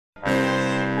Howdy,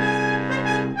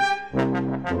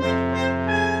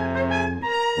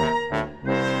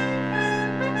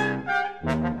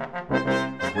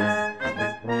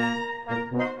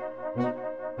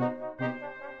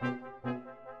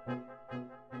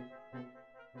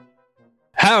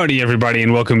 everybody,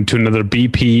 and welcome to another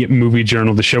BP Movie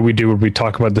Journal, the show we do where we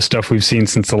talk about the stuff we've seen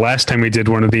since the last time we did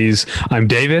one of these. I'm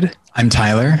David. I'm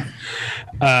Tyler.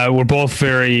 We're both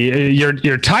very...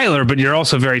 You're Tyler, but you're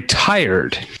also very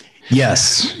tired.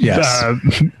 Yes.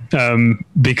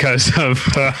 Because of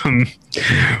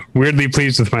weirdly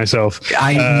pleased with myself.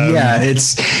 It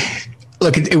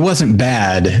wasn't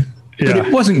bad, but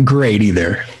it wasn't great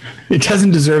either. It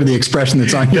doesn't deserve the expression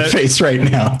that's on your face right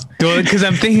now. Well, because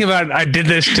I'm thinking about, I did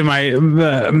this to my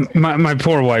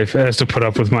poor wife has to put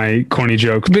up with my corny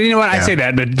jokes. But you know what? I say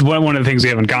that one of the things we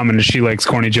have in common is she likes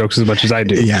corny jokes as much as I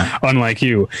do. Yeah. Unlike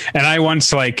you. And I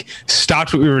once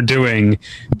stopped what we were doing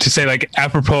to say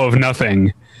apropos of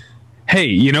nothing. Hey,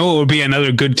 you know what would be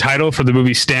another good title for the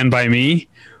movie Stand By Me?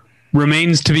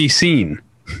 Remains to be Seen.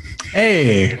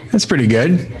 Hey, that's pretty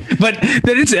good. But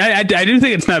I do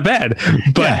think it's not bad.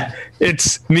 But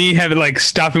it's me having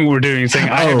stopping what we're doing and saying,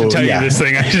 I have to tell you this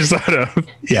thing I just thought of.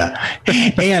 Yeah.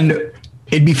 And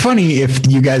it'd be funny if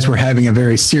you guys were having a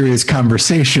very serious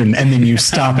conversation and then you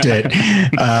stopped it.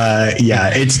 I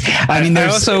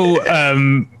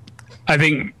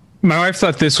think my wife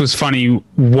thought this was funny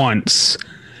once,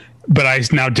 but I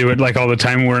now do it all the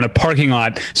time. We're in a parking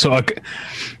lot. So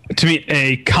to me,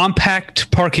 a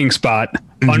compact parking spot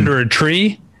under a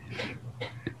tree,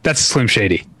 that's Slim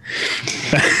Shady.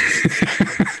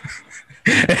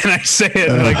 And I say it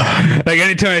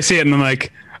anytime I see it and I'm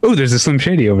like, oh, there's a Slim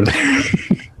Shady over there.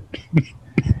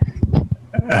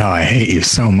 Oh, I hate you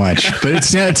so much, but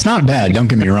it's not bad. Don't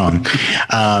get me wrong.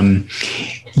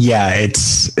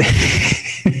 It's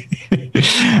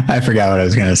I forgot what I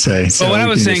was going to say. So what I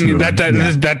was saying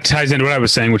that ties into what I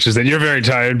was saying, which is that you're very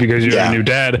tired because you're a new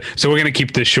dad. So we're going to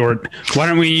keep this short. Why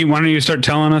don't you start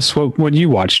telling us what you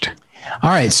watched?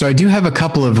 All right. So I do have a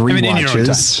couple of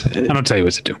rewatches. I don't tell you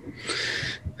what to do.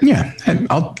 Yeah.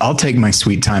 I'll take my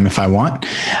sweet time if I want.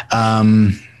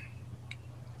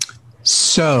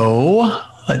 So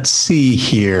let's see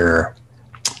here.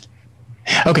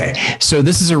 Okay, so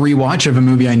this is a rewatch of a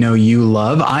movie I know you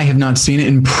love. I have not seen it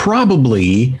in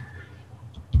probably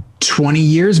 20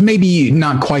 years, maybe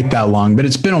not quite that long, but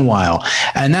it's been a while.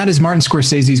 And that is Martin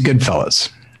Scorsese's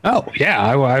Goodfellas. Oh, yeah,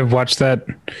 I've watched that.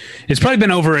 It's probably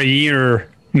been over a year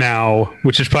now,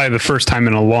 which is probably the first time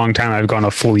in a long time I've gone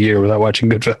a full year without watching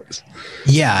Goodfellas.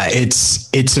 Yeah, it's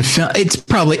a film. It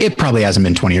probably hasn't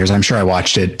been 20 years. I'm sure I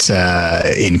watched it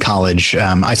in college.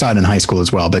 I saw it in high school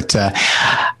as well. But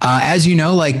as you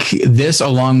know, this,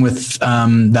 along with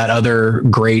that other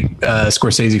great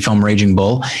Scorsese film, Raging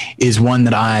Bull, is one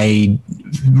that I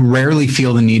rarely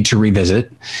feel the need to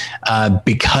revisit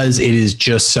because it is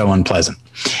just so unpleasant.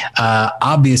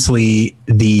 Obviously,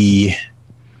 the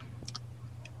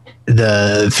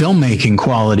filmmaking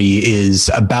quality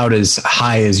is about as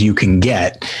high as you can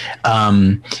get.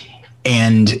 And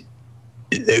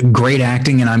great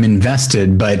acting, and I'm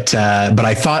invested, but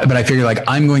I figured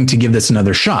I'm going to give this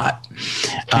another shot.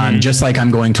 Just like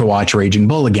I'm going to watch Raging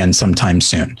Bull again sometime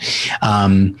soon.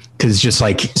 Cause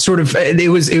it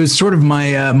was sort of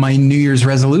my New Year's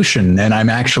resolution, and I'm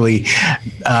actually,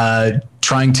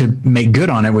 trying to make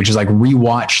good on it, which is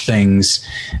rewatch things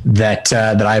that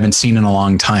I haven't seen in a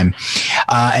long time.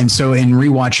 And so in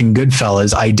rewatching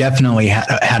Goodfellas, I definitely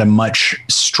had a much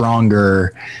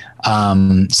stronger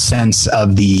sense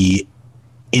of the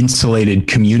insulated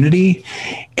community,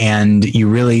 and it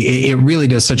really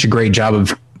does such a great job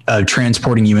of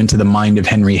transporting you into the mind of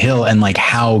Henry Hill and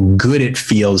how good it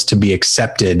feels to be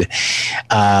accepted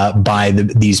by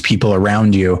these people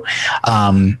around you.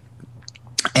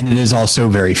 And it is also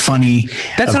very funny.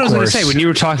 That's what I was going to say when you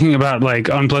were talking about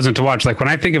unpleasant to watch. When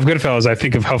I think of Goodfellas, I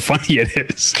think of how funny it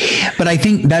is. But I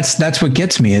think that's what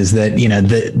gets me is that,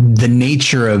 the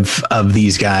nature of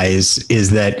these guys is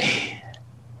that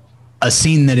a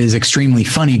scene that is extremely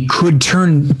funny could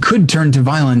turn to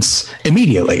violence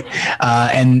immediately.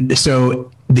 And so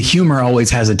the humor always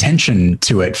has a tension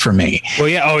to it for me. Well,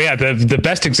 yeah. Oh, yeah. The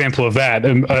best example of that,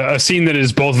 a scene that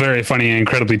is both very funny and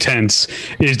incredibly tense,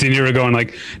 is De Niro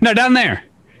going no, down there.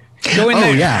 Go in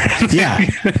there. Yeah.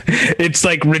 It's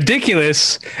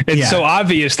ridiculous. It's so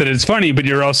obvious that it's funny, but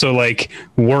you're also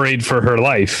worried for her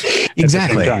life.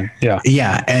 Exactly. Yeah.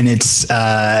 Yeah. And it's,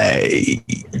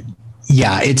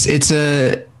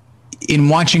 in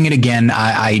watching it again,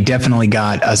 I definitely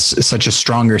got such a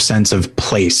stronger sense of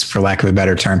place, for lack of a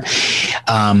better term.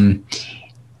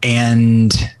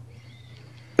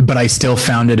 but I still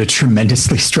found it a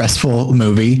tremendously stressful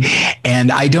movie.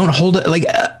 And I don't hold it like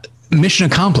mission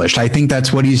accomplished. I think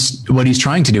that's what he's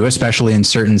trying to do, especially in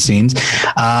certain scenes.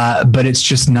 But it's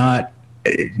just not,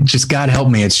 just God help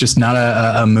me. It's just not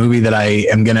a movie that I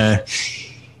am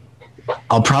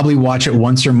I'll probably watch it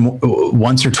once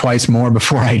or twice more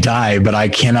before I die, but I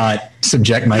cannot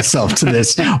subject myself to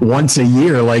this once a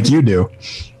year like you do.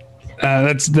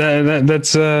 That's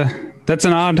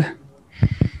an odd.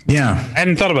 Yeah, I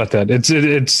hadn't thought about that. It's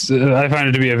I find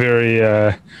it to be a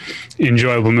very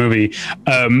enjoyable movie.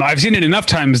 I've seen it enough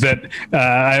times that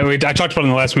I talked about in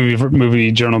the last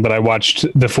movie journal that I watched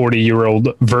the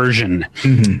 40-year-old version,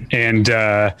 and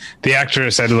the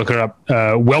actress, I had to look her up.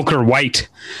 Welker White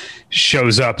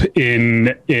shows up in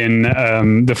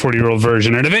the 40-year-old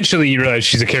version, and eventually you realize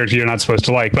she's a character you're not supposed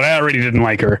to like. But I already didn't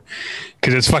like her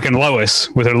because it's fucking Lois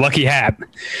with her lucky hat.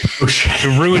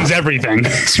 It ruins everything.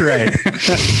 That's right.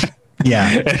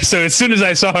 Yeah. So as soon as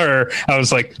I saw her, I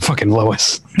was like, fucking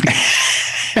Lois.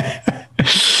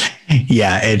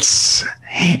 Yeah,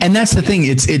 and that's the thing.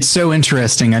 It's so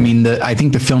interesting. I mean, I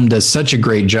think the film does such a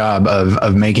great job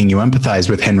of making you empathize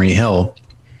with Henry Hill,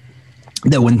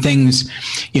 that when things,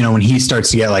 when he starts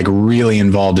to get like really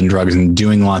involved in drugs and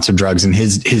doing lots of drugs, and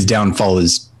his downfall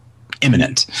is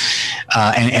imminent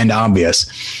and obvious,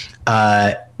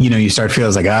 you start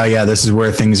feeling like, oh yeah, this is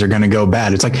where things are going to go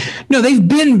bad. It's like, no, they've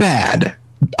been bad.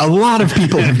 A lot of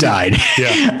people have died.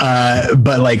 Yeah.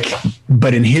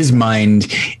 But in his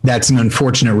mind, that's an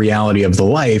unfortunate reality of the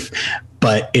life,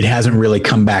 but it hasn't really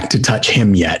come back to touch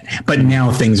him yet. But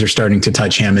now things are starting to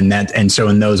touch him, and so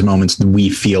in those moments we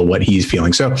feel what he's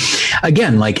feeling. So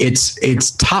again, like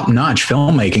it's top-notch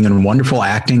filmmaking and wonderful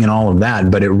acting and all of that,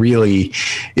 but it really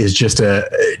is just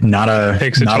not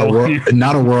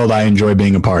a world I enjoy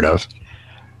being a part of.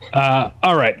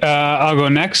 All right, I'll go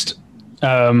next.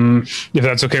 If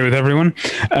that's okay with everyone.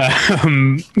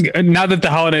 Now that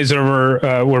the holidays are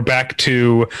over, we're back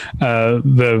to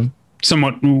the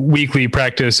somewhat weekly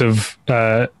practice of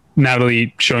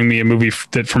Natalie showing me a movie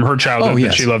that from her childhood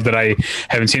that she loved that I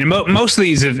haven't seen. And most of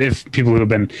these, if people who have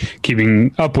been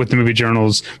keeping up with the movie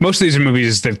journals, most of these are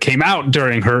movies that came out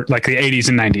during her, like the 80s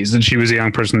and 90s, that she was a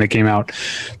young person that came out.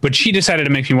 But she decided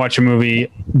to make me watch a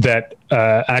movie that,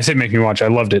 and I said make me watch, I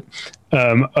loved it.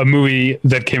 A movie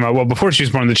that came out before she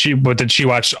was born, that she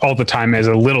watched all the time as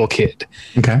a little kid.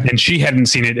 Okay. And she hadn't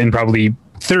seen it in probably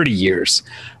 30 years.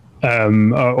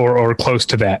 Or close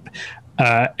to that.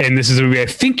 And this is a movie I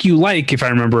think you like, if I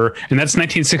remember, and that's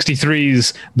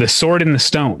 1963's The Sword in the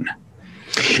Stone.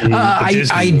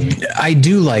 I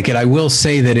do like it. I will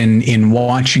say that in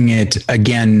watching it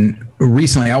again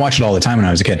recently, I watched it all the time when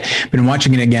I was a kid, but in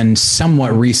watching it again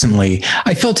somewhat recently,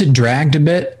 I felt it dragged a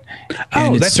bit.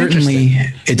 And that's certainly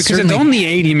it's only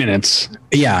 80 minutes.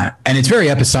 Yeah, and it's very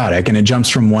episodic, and it jumps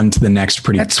from one to the next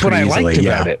pretty. That's what I easily. liked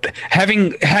about it.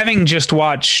 Having just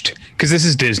watched, because this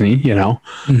is Disney,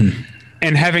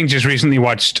 and having just recently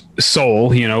watched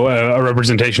Soul, a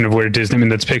representation of where Disney, I mean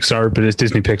that's Pixar, but it's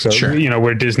Disney Pixar. Sure.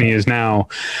 Where Disney is now.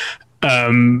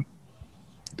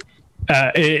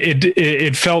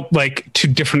 It felt like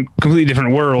two completely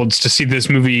different worlds to see this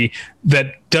movie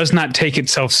that does not take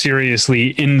itself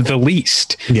seriously in the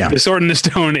least. Yeah. The Sword in the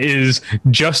Stone is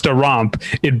just a romp.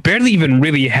 It barely even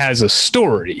really has a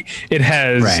story. It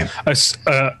has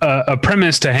a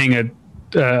premise to hang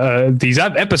these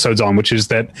episodes on, which is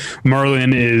that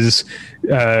Merlin is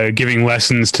giving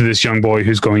lessons to this young boy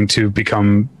who's going to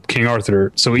become King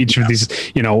Arthur. So each of these,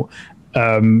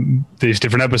 these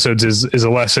different episodes is a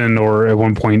lesson, or at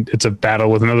one point it's a battle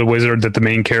with another wizard that the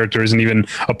main character isn't even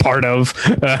a part of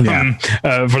for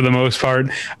the most part.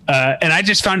 And I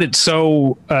just found it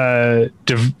so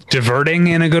diverting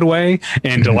in a good way,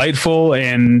 and delightful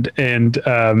and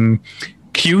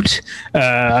cute.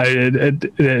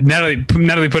 Natalie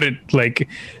put it like,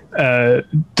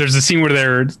 there's a scene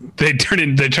where they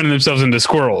turn themselves into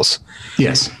squirrels.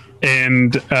 Yes.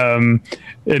 And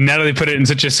Natalie put it in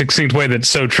such a succinct way that's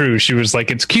so true. She was like,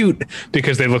 it's cute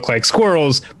because they look like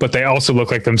squirrels, but they also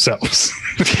look like themselves.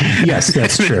 Yes,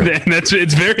 that's true. And it's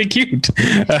very cute.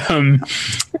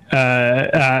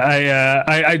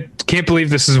 I can't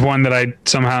believe this is one that I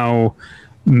somehow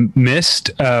missed.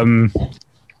 I'm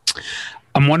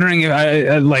wondering if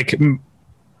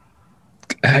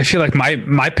I feel like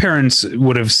my parents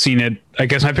would have seen it. I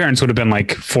guess my parents would have been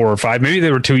like 4 or 5. Maybe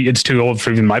it's too old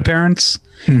for even my parents.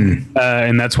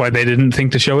 And that's why they didn't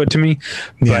think to show it to me.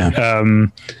 Yeah.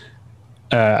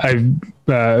 But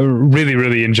I really,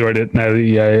 really enjoyed it.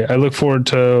 I look forward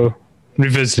to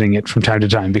revisiting it from time to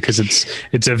time, because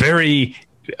it's a very,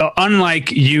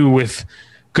 unlike you with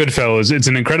Goodfellas, it's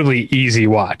an incredibly easy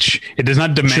watch. It does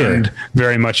not demand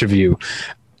very much of you.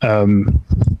 And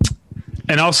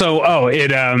also,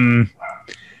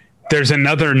 there's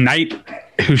another knight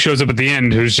who shows up at the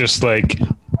end who's just like,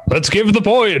 let's give the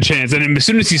boy a chance. And as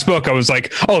soon as he spoke, I was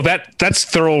like, oh, that's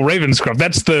Thurl Ravenscroft.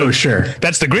 That's the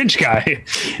that's the Grinch guy.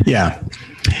 Yeah.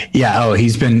 Yeah. Oh,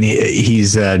 he's done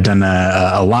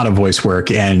a lot of voice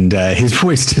work, and his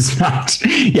voice does not.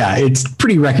 Yeah, it's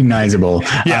pretty recognizable.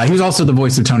 Yeah. He was also the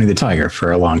voice of Tony the Tiger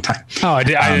for a long time. Oh, I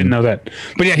didn't know that.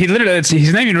 But yeah, he's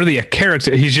not even really a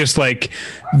character. He's just like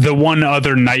the one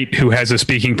other knight who has a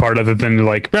speaking part other than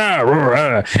like at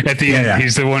the end. Yeah.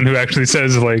 He's the one who actually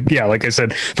says like I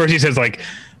said, first he says like,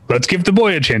 let's give the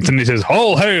boy a chance, and he says,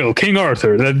 all hail King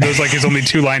Arthur. Those like his only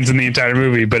 2 lines in the entire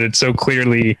movie, but it's so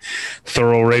clearly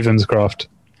Thurl Ravenscroft.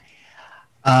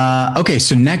 Okay,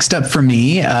 so next up for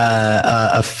me,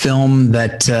 a film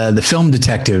that the Film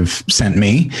Detective sent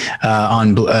me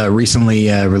on recently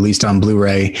released on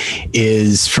Blu-ray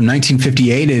is from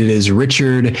 1958. It is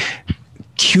Richard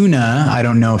Cunha. I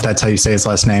don't know if that's how you say his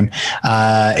last name.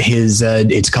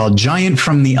 It's called Giant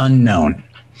from the Unknown.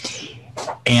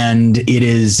 And it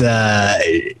is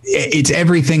it's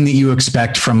everything that you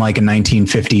expect from like a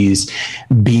 1950s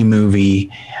B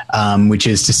movie, which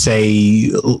is to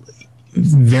say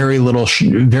very little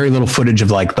footage of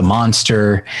like the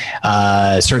monster,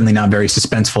 certainly not very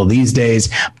suspenseful these days,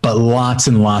 but lots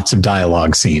and lots of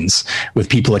dialogue scenes with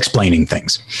people explaining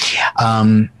things.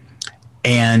 And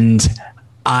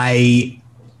I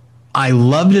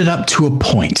loved it up to a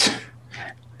point.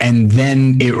 And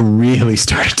then it really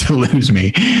started to lose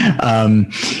me.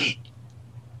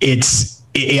 It's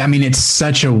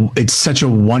such a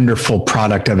wonderful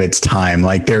product of its time.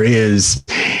 Like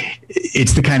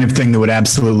it's the kind of thing that would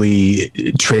absolutely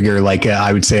trigger, like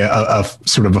I would say, a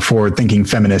sort of a forward-thinking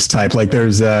feminist type. Like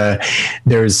there's a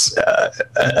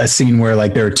scene where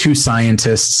like there are 2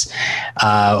 scientists,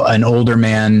 an older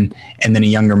man and then a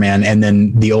younger man, and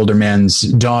then the older man's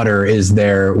daughter is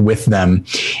there with them,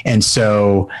 and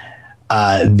so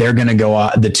they're going to go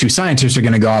off. The 2 scientists are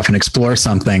going to go off and explore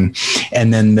something.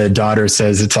 And then the daughter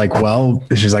says, she's like, well,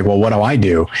 what do I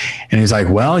do? And he's like,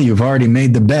 well, you've already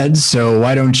made the bed. So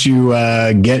why don't you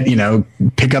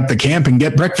pick up the camp and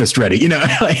get breakfast ready,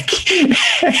 like,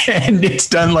 and it's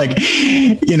done like,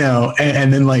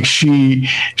 and then like she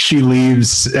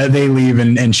leaves, they leave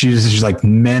and she's like,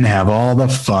 men have all the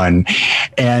fun.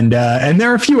 And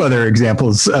there are a few other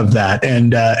examples of that.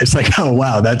 And it's like, oh,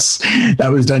 wow, that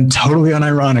was done totally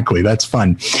unironically. That's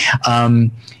fun.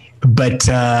 But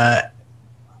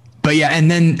yeah. And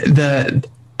then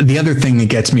the other thing that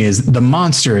gets me is the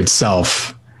monster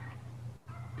itself.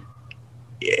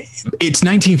 It's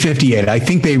 1958. I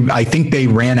think they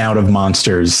ran out of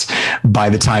monsters by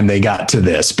the time they got to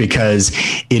this, because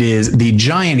it is the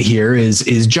giant here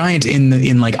is giant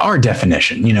in like our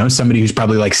definition, somebody who's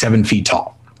probably like 7 feet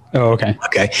tall. Oh, okay.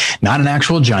 Okay. Not an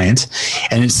actual giant.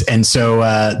 And so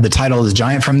the title is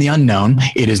Giant from the Unknown.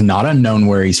 It is not unknown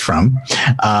where he's from.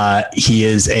 He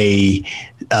is a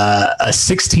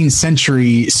 16th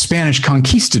century Spanish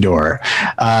conquistador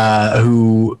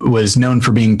who was known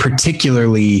for being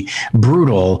particularly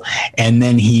brutal. And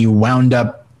then he wound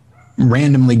up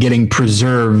randomly getting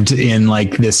preserved in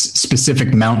like this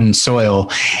specific mountain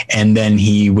soil, and then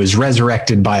he was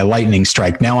resurrected by a lightning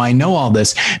strike. Now I know all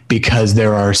this because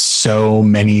there are so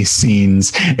many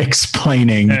scenes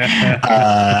explaining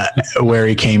where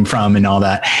he came from and all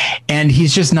that, and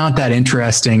he's just not that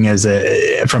interesting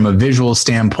from a visual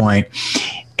standpoint.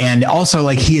 And also,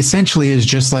 like, he essentially is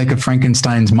just like a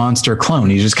Frankenstein's monster clone.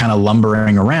 He's just kind of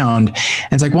lumbering around.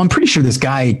 And it's like, well, I'm pretty sure this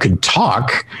guy could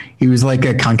talk. He was like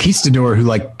a conquistador who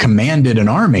like commanded an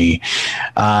army,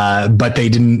 but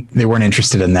they weren't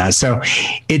interested in that. So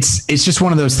it's just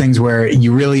one of those things where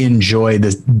you really enjoy the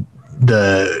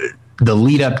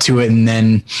lead up to it, and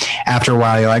then after a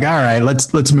while, you're like, all right,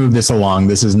 let's move this along.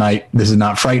 This is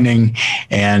not frightening,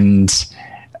 and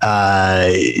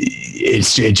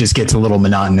it just gets a little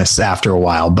monotonous after a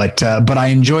while, but I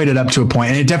enjoyed it up to a point,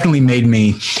 and it definitely made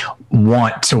me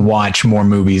want to watch more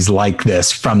movies like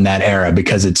this from that era,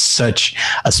 because it's such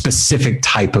a specific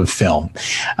type of film.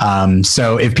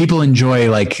 So if people enjoy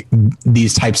like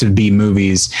these types of B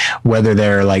movies, whether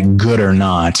they're like good or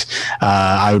not,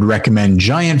 I would recommend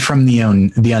Giant from the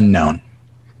Unknown.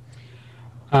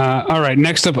 All right.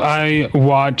 Next up, I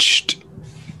watched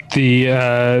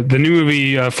the new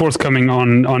movie forthcoming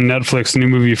on Netflix, the new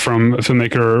movie from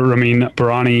filmmaker Ramin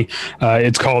Bahrani.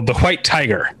 It's called The White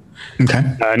Tiger. Okay.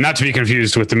 Not to be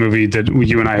confused with the movie that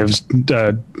you and I have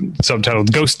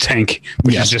subtitled Ghost Tank,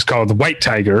 which is just called White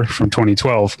Tiger from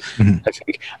 2012, I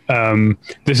think.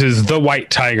 This is The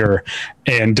White Tiger.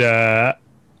 And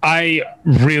I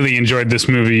really enjoyed this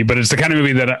movie, but it's the kind of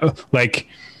movie that, like,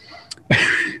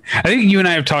 I think you and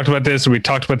I have talked about this, or we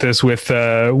talked about this with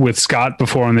Scott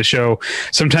before on the show.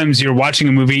 Sometimes you're watching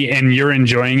a movie and you're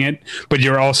enjoying it, but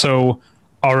you're also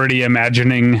already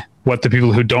imagining what the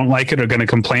people who don't like it are going to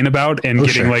complain about and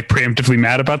getting like preemptively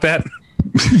mad about that.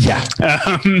 Yeah.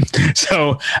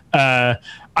 So I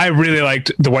really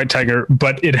liked The White Tiger,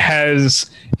 but it has,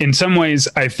 in some ways,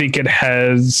 I think it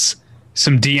has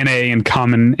some DNA in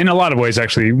common in a lot of ways,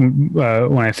 actually,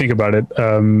 when I think about it.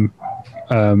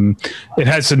 It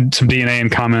has some DNA in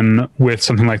common with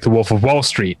something like The Wolf of Wall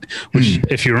Street, which,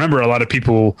 if you remember, a lot of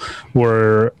people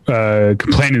were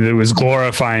complaining that it was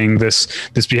glorifying this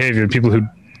behavior. People who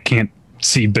can't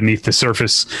see beneath the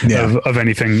surface of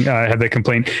anything had that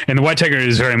complaint. And The White Tiger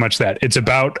is very much that. It's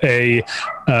about it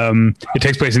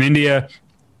takes place in India.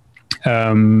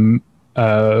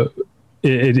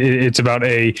 It's about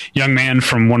a young man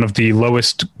from one of the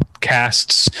lowest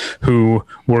castes who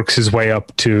works his way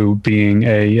up to being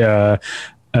a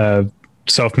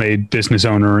self-made business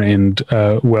owner and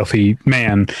wealthy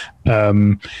man,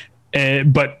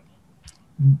 but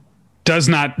does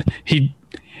not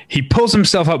he pulls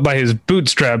himself up by his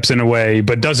bootstraps in a way,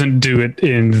 but doesn't do it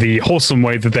in the wholesome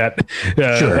way that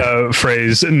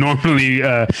phrase normally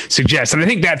suggests. And I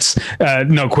think that's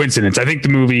no coincidence. I think the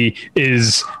movie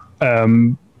is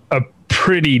a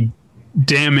pretty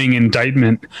damning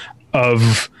indictment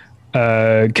of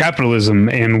capitalism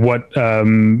and what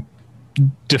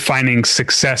defining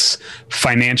success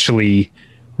financially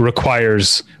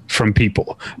requires from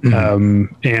people.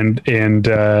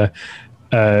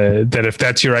 That if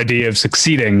that's your idea of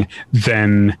succeeding,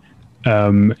 then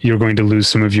you're going to lose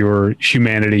some of your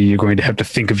humanity. You're going to have to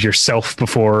think of yourself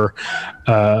before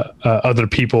other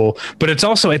people. But it's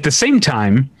also, at the same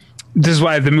time, this is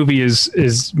why the movie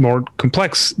is more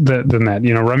complex than that.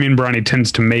 You know, Ramin Bahrani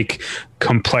tends to make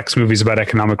complex movies about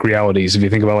economic realities. If you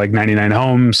think about like 99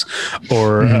 Homes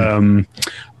or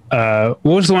what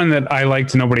was the one that I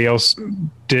liked and nobody else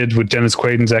did with Dennis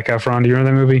Quaid and Zac Efron? Do you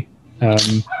remember that movie?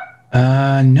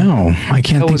 No, I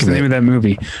can't think of the name of that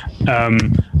movie.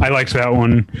 I liked that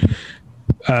one.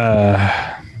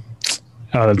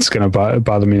 That's going to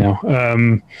bother me now.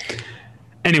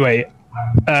 Anyway,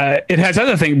 it has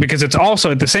other things because it's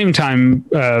also at the same time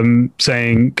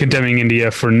condemning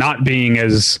India for not being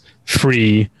as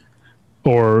free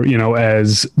or, you know,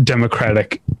 as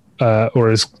democratic or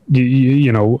as,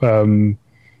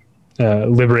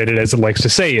 liberated as it likes to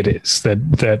say it is.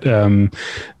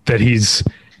 That he's,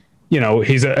 you know,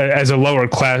 he's as a lower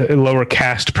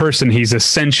caste person, he's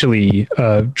essentially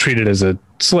treated as a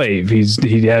slave.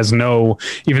 He has no,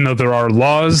 even though there are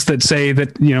laws that say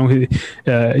that,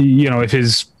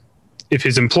 if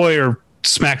his employer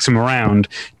smacks him around,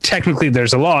 technically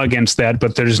there's a law against that,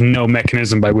 but there's no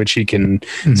mechanism by which he can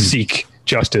seek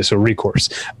justice or recourse.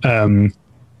 And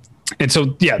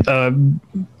so,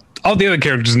 all the other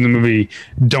characters in the movie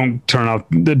don't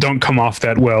come off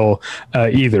that well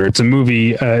either. It's a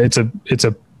movie. It's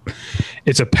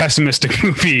a pessimistic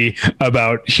movie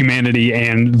about humanity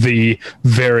and the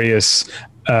various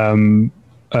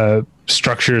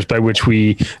structures by which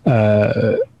we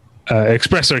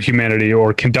express our humanity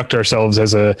or conduct ourselves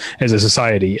as a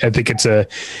society. I think it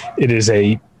is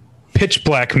a pitch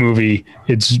black movie.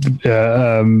 It's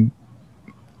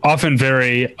often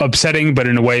very upsetting, but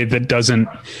in a way that doesn't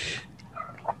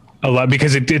allow,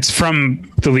 because it's from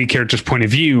the lead character's point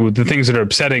of view. The things that are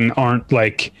upsetting aren't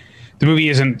like, the movie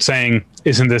isn't saying,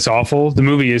 isn't this awful? The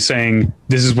movie is saying,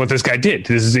 this is what this guy did.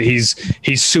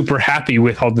 He's super happy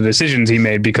with all the decisions he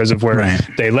made because of where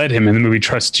they led him. And the movie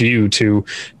trusts you to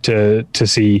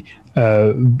see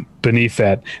beneath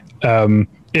that.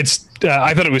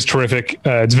 I thought it was terrific.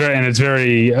 It's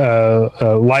very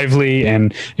lively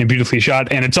and beautifully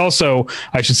shot. And it's also,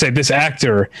 I should say, this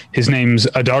actor, his name's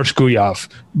Adarsh Gurav.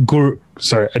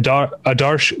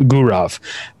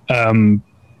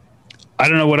 I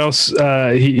don't know what else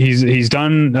he's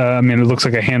done. I mean, it looks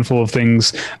like a handful of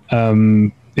things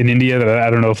in India that I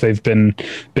don't know if they've been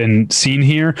seen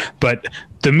here, but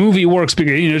the movie works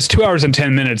because, it's 2 hours and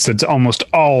 10 minutes. That's almost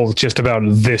all just about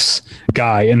this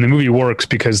guy. And the movie works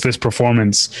because this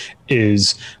performance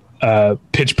is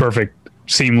pitch perfect,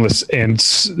 seamless, and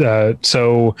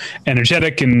so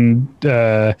energetic and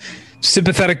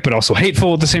sympathetic, but also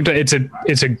hateful at the same time.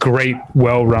 It's a great,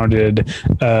 well-rounded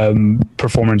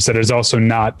performance that is also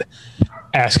not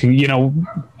asking,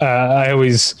 I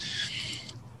always...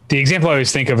 the example I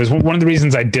always think of is one of the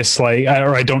reasons I dislike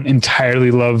or I don't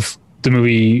entirely love the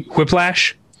movie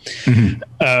Whiplash,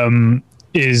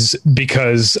 is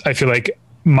because I feel like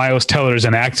Miles Teller as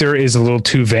an actor is a little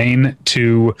too vain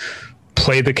to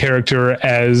play the character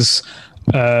as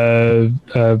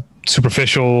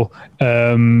superficial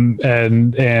and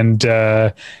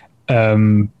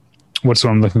what's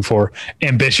what I'm looking for?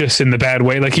 Ambitious in the bad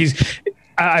way. Like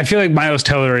I feel like Miles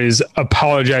Teller is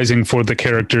apologizing for the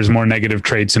character's more negative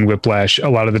traits in Whiplash a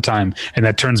lot of the time, and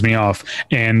that turns me off.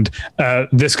 And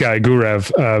this guy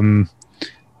Gurev,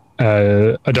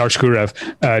 Adarsh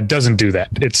Gurev, doesn't do that.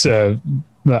 It's I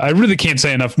really can't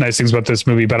say enough nice things about this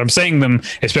movie, but I'm saying them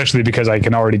especially because I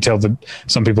can already tell that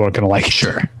some people are going to like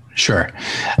it. Sure.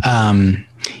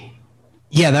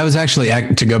 Yeah, that was actually,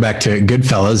 to go back to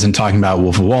Goodfellas and talking about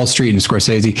Wolf of Wall Street and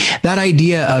Scorsese, that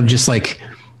idea of just like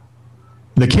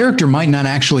the character might not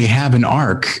actually have an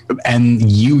arc, and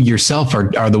you yourself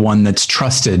are the one that's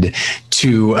trusted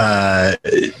to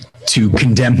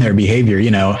condemn their behavior.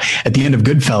 You know, at the end of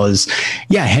Goodfellas,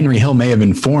 yeah, Henry Hill may have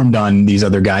informed on these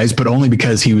other guys, but only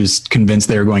because he was convinced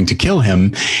they were going to kill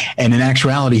him. And in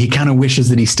actuality, he kind of wishes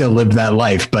that he still lived that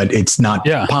life, but it's not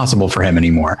possible for him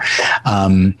anymore.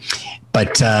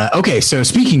 Okay, so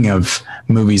speaking of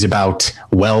movies about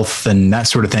wealth and that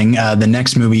sort of thing, the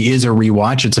next movie is a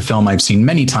rewatch. It's a film I've seen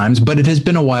many times, but it has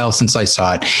been a while since I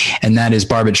saw it, and that is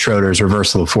Barbet Schroeder's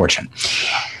Reversal of Fortune.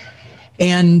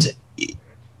 And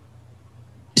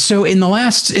so in the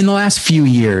last few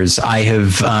years,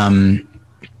 I've done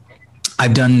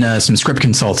some script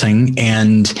consulting,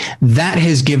 and that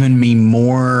has given me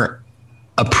more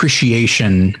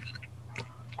appreciation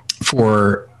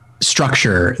for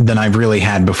structure than I've really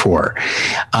had before.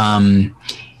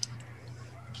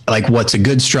 Like what's a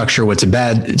good structure, what's a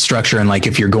bad structure. And like,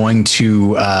 if you're going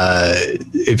to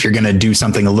do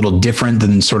something a little different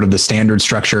than sort of the standard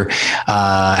structure,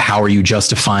 how are you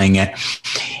justifying it?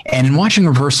 And in watching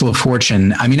Reversal of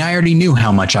Fortune, I mean, I already knew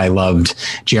how much I loved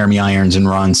Jeremy Irons and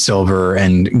Ron Silver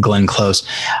and Glenn Close.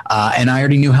 And I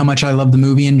already knew how much I loved the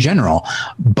movie in general,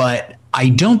 but I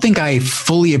don't think I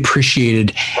fully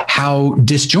appreciated how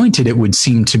disjointed it would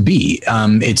seem to be.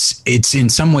 It's in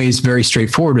some ways very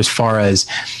straightforward as far as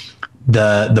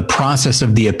the process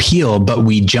of the appeal, but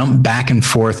we jump back and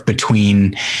forth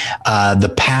between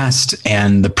the past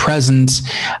and the present.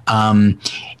 And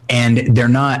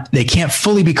they can't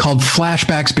fully be called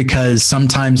flashbacks because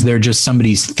sometimes they're just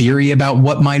somebody's theory about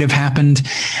what might have happened.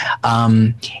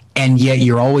 And yet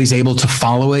you're always able to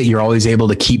follow it. You're always able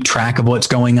to keep track of what's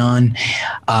going on.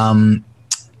 And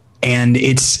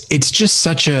it's just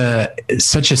such a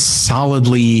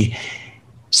solidly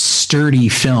sturdy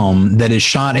film that is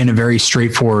shot in a very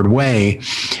straightforward way,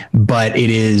 but it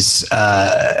is,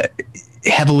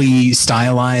 heavily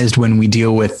stylized when we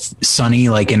deal with Sunny,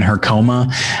 like in her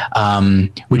coma,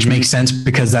 which makes sense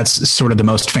because that's sort of the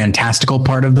most fantastical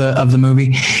part of the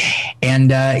movie.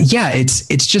 And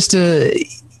it's just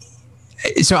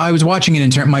so I was watching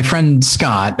it my friend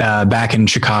Scott, back in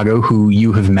Chicago, who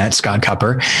you have met, Scott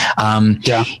Cupper.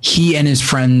 He and his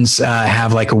friends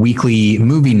have like a weekly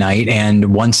movie night,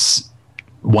 and once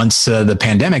the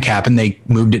pandemic happened, they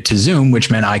moved it to Zoom, which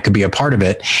meant I could be a part of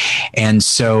it. And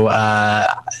so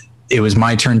it was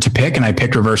my turn to pick, and I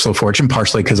picked Reversal of Fortune,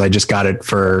 partially because I just got it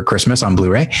for Christmas on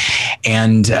Blu-ray.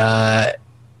 And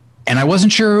I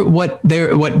wasn't sure what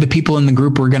the people in the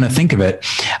group were going to think of it.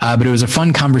 But it was a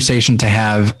fun conversation to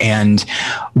have. And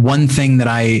one thing that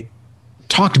I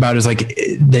talked about is like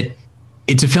that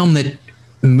it's a film that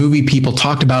movie people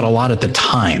talked about a lot at the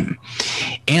time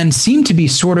and seemed to be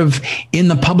sort of in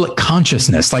the public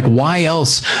consciousness. Like, why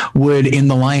else would in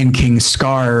The Lion King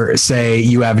Scar say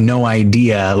you have no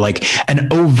idea, like an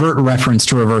overt reference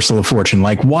to Reversal of Fortune?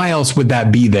 Like, why else would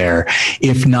that be there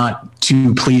if not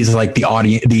to please like the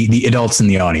audience, the adults in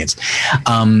the audience?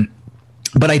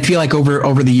 But I feel like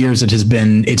over the years,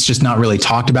 it's just not really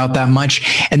talked about that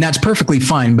much, and that's perfectly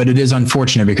fine. But it is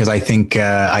unfortunate because I think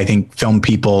film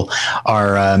people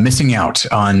are missing out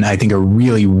on, I think, a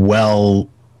really well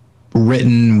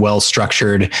written, well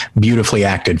structured, beautifully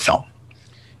acted film.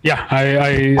 Yeah,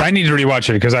 I need to rewatch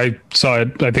it because I saw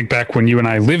it, I think, back when you and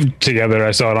I lived together.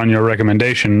 I saw it on your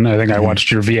recommendation. I think I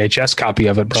watched your VHS copy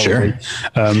of it, probably. Sure.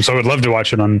 So I would love to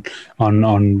watch it on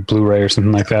Blu-ray or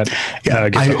something like that.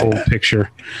 Get the whole picture.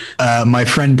 My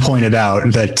friend pointed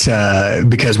out that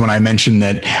because when I mentioned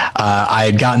that I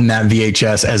had gotten that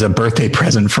VHS as a birthday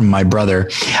present from my brother,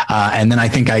 and then I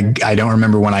think I don't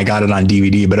remember when I got it on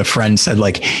DVD, but a friend said,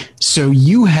 like, so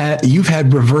you've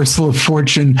had Reversal of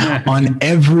Fortune on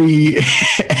every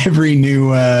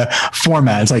new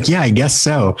format. It's like, yeah, I guess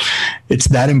so. It's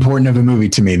that important of a movie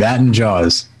to me, that and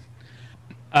Jaws.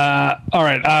 All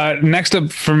right. Next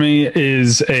up for me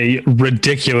is a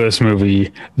ridiculous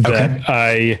movie that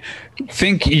I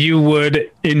think you would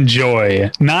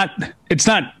enjoy. It's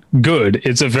not good.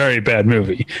 It's a very bad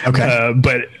movie. Okay.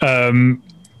 But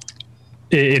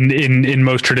in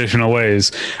most traditional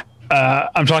ways.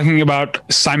 I'm talking about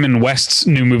Simon West's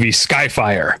new movie,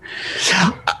 Skyfire.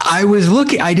 I was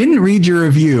looking, I didn't read your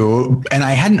review and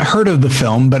I hadn't heard of the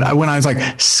film, but when I was like,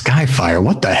 Skyfire,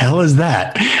 what the hell is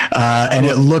that? And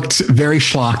it looked very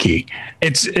schlocky.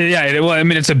 It's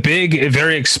a big,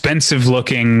 very expensive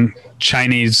looking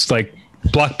Chinese like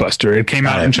blockbuster. It came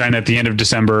out in China at the end of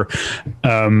December.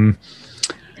 But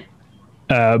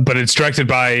it's directed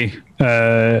by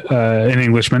an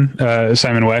Englishman,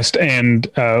 Simon West, and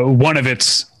one of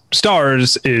its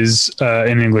stars is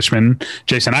an Englishman,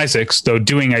 Jason Isaacs, though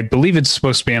doing, I believe it's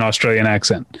supposed to be an Australian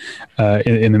accent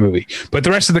in the movie. But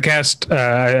the rest of the cast,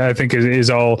 I think,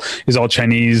 is all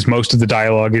Chinese. Most of the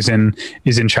dialogue is in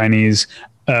Chinese,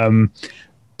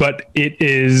 but it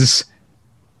is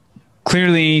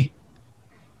clearly,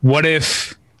 what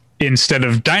if instead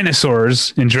of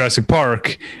dinosaurs in Jurassic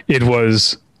Park, it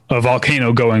was a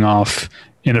volcano going off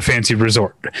in a fancy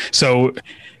resort. So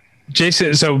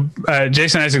Jason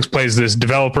Isaacs plays this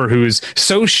developer who is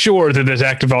so sure that this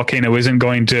active volcano isn't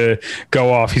going to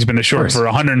go off. He's been assured for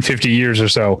 150 years or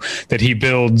so that he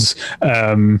builds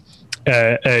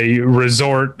a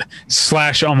resort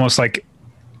 / almost like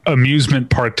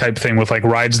amusement park type thing with like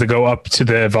rides that go up to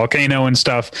the volcano and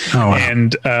stuff. Oh, wow.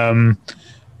 And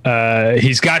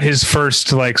he's got his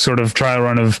first like sort of trial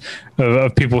run of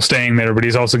people staying there, but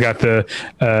he's also got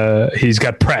he's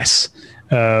got press.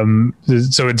 So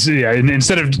it's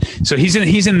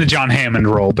he's in the John Hammond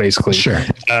role basically. Sure.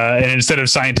 And instead of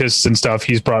scientists and stuff,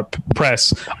 he's brought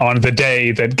press on the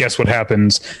day that, guess what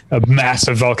happens? A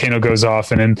massive volcano goes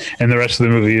off, and the rest of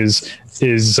the movie is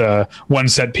one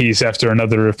set piece after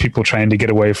another of people trying to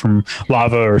get away from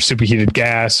lava or superheated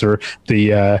gas or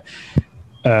the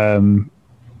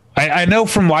I know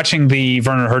from watching the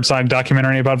Werner Herzog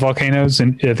documentary about volcanoes,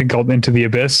 and I think called Into the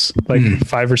Abyss, like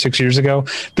 5 or 6 years ago,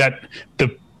 that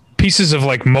the pieces of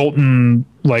like molten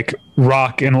like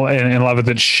rock and lava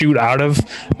that shoot out of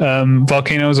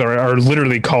volcanoes are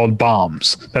literally called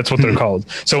bombs. That's what they're called.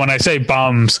 So when I say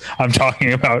bombs, I'm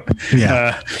talking about the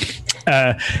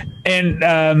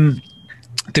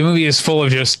movie is full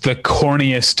of just the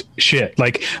corniest shit.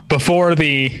 Like before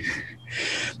the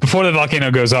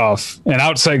volcano goes off, and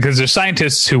outside, because there's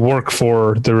scientists who work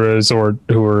for the resort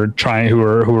who are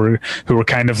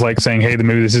kind of like saying, hey,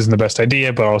 maybe this isn't the best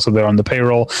idea, but also they're on the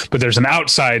payroll. But there's an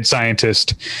outside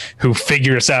scientist who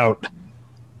figures out,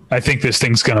 I think this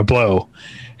thing's gonna blow.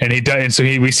 And he does, and so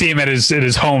we see him at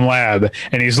his home lab,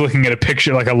 and he's looking at a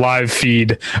picture, like a live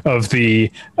feed of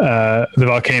the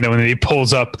volcano, and then he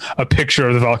pulls up a picture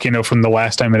of the volcano from the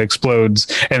last time it explodes,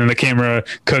 and then the camera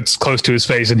cuts close to his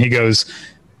face, and he goes,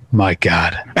 "My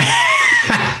God!"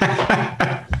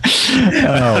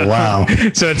 Oh wow!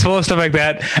 So it's full of stuff like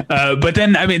that. But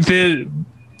then, I mean,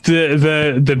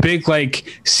 the big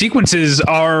like sequences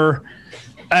are,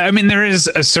 I mean, there is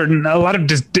it's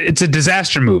a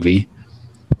disaster movie.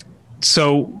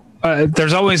 So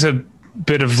there's always a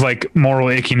bit of like moral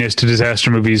ickiness to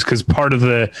disaster movies, because part of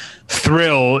the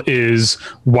thrill is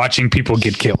watching people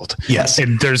get killed. Yes.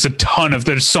 And there's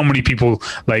so many people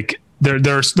like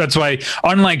that's why,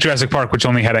 unlike Jurassic Park, which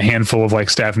only had a handful of like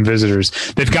staff and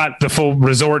visitors, they've got the full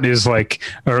resort is like,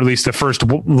 or at least the first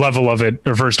level of it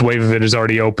or first wave of it is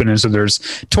already open, and so there's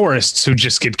tourists who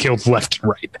just get killed left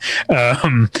and right.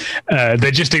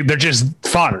 They're just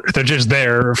fodder. They're just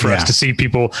there for us to see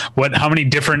people. How many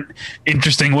different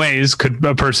interesting ways could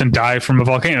a person die from a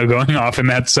volcano going off, and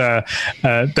that's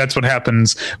what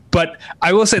happens. But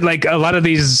I will say, like, a lot of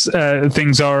these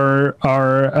things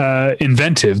are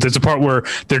inventive. There's a part where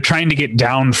they're trying to get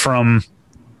down from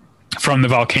the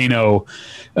volcano.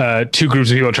 Two groups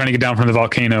of people are trying to get down from the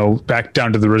volcano back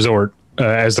down to the resort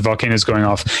as the volcano is going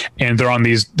off, and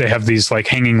they have these like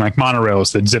hanging like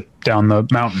monorails that zip down the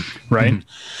mountain, right? Mm-hmm.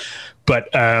 But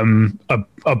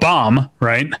a bomb,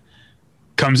 right,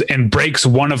 comes and breaks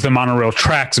one of the monorail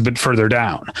tracks a bit further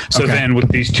down. So then with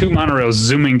these two monorails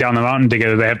zooming down the mountain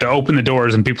together, they have to open the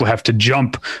doors, and people have to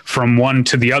jump from one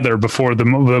to the other before the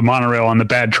monorail on the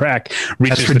bad track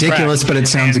reaches. That's ridiculous, but it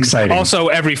sounds exciting. Also,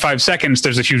 every 5 seconds,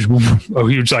 there's a huge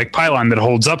like pylon that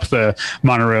holds up the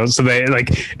monorail. So they like...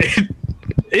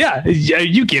 Yeah,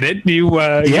 you get it. You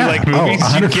like movies.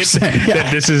 You get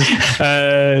that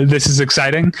this is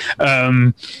exciting.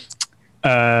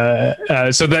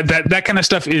 So that kind of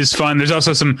stuff is fun. There's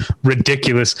also some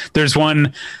ridiculous. There's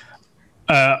one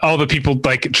all the people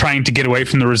like trying to get away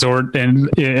from the resort and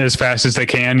as fast as they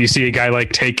can. You see a guy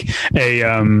like take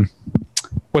a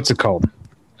what's it called?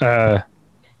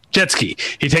 Jet ski.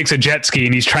 He takes a jet ski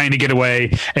and he's trying to get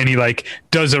away, and he like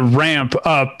does a ramp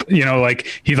up,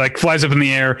 like he like flies up in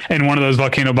the air, and one of those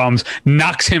volcano bombs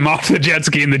knocks him off the jet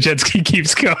ski, and the jet ski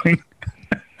keeps going.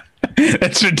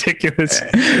 That's ridiculous.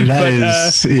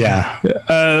 Yeah.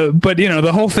 But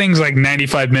the whole thing's like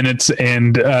 95 minutes,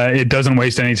 and it doesn't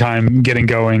waste any time getting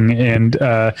going. And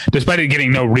despite it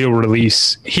getting no real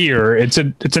release here, it's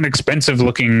an expensive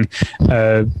looking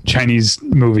Chinese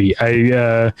movie.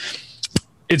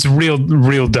 It's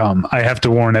real dumb. I have to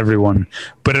warn everyone,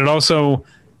 but it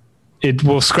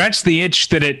will scratch the itch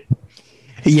that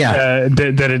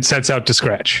it sets out to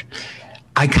scratch.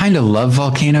 I kind of love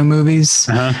volcano movies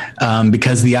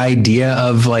because the idea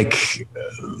of like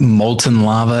molten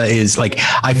lava is like,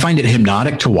 I find it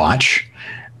hypnotic to watch,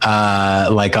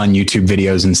 like on YouTube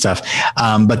videos and stuff.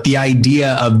 But the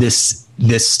idea of this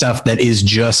stuff that is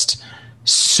just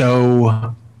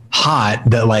so hot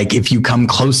that like, if you come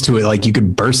close to it, like you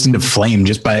could burst into flame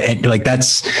just by like,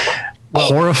 that's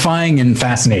horrifying and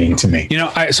fascinating to me.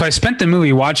 So I spent the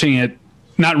movie watching it,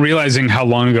 not realizing how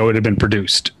long ago it had been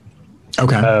produced.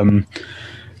 Okay.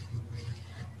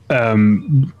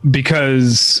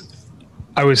 Because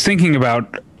I was thinking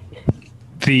about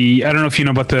I don't know if you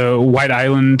know about the White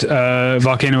Island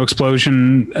volcano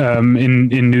explosion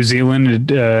in New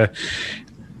Zealand.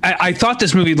 I thought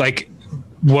this movie like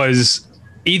was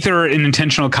either an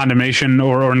intentional condemnation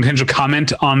or an intentional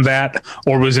comment on that,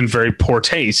 or was in very poor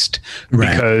taste,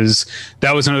 because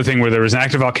that was another thing where there was an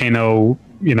active volcano.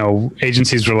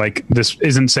 Agencies were like, this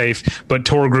isn't safe, but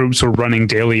tour groups were running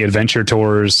daily adventure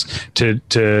tours to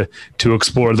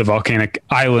explore the volcanic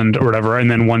island or whatever. And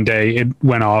then one day it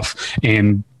went off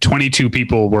and 22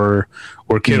 people were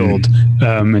killed,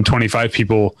 and 25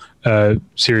 people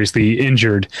seriously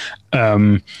injured.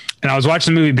 And I was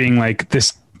watching the movie being like,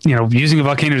 this, using a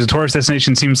volcano as a tourist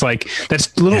destination seems like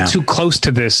that's a little too close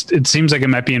to this. It seems like it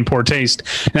might be in poor taste.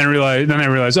 And I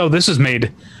realized, oh, this was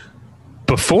made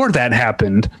before that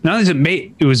happened. Not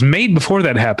only it was made before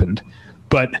that happened,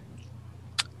 but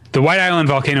the White Island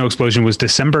volcano explosion was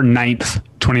December 9th,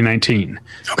 2019.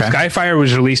 Okay. Skyfire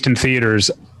was released in theaters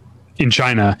in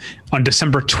China on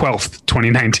December 12th,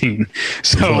 2019.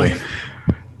 So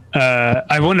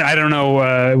I don't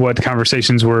know what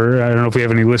conversations were. I don't know if we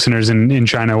have any listeners in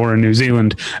China or in New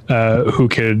Zealand who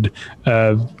could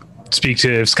speak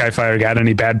to if Skyfire got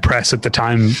any bad press at the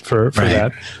time for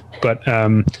that. But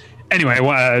anyway,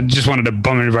 I just wanted to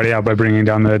bum everybody out by bringing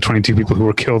down the 22 people who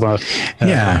were killed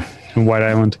in White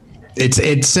Island.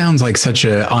 It sounds like such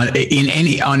on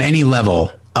any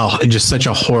level, just such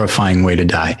a horrifying way to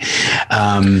die.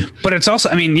 But it's also,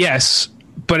 yes,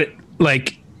 but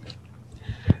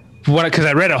because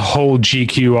I read a whole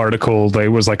GQ article that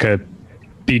was like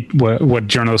what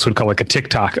journalists would call like a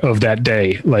TikTok of that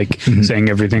day, saying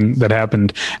everything that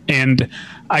happened. And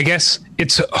I guess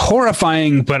it's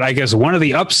horrifying, but I guess one of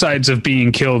the upsides of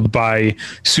being killed by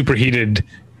superheated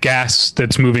gas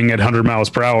that's moving at 100 miles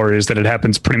per hour is that it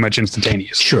happens pretty much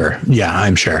instantaneous. Sure. Yeah,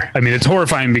 I'm sure. It's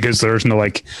horrifying because there's no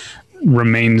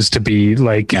remains to be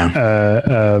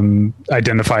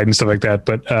identified and stuff like that.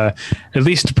 But at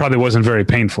least it probably wasn't very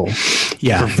painful.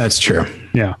 Yeah, that's true.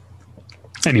 Yeah.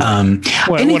 Anyway,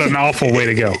 what an awful way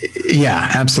to go.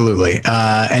 Yeah, absolutely.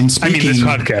 And speaking, this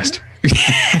podcast.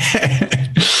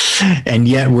 And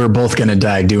yet we're both going to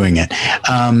die doing it.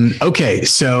 Okay,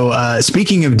 so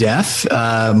speaking of death,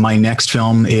 my next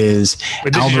film is...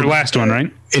 But this is your last one,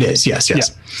 right? It is, yes. Yeah.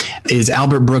 Is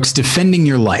Albert Brooks' Defending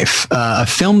Your Life, a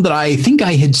film that I think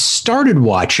I had started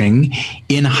watching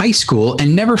in high school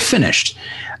and never finished.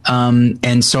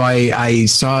 And so I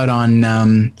saw it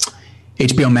on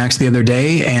HBO Max the other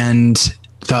day and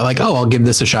thought I'll give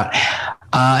this a shot.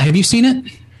 Have you seen it?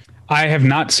 I have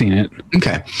not seen it.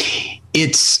 Okay.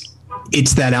 It's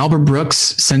that Albert Brooks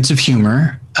sense of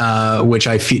humor, which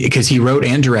I feel because he wrote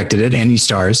and directed it and he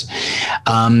stars,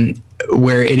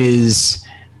 where it is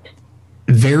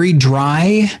very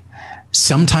dry,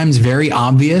 sometimes very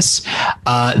obvious.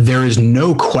 There is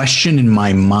no question in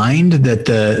my mind that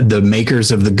the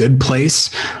makers of The Good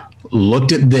Place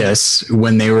looked at this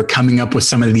when they were coming up with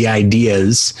some of the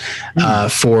ideas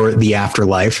for the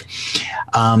afterlife.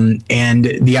 And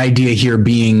the idea here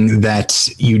being that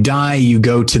you die, you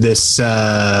go to this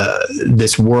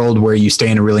world where you stay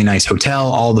in a really nice hotel.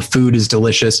 All the food is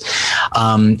delicious.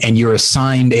 And you're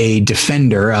assigned a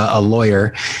defender, a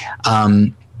lawyer,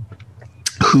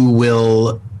 who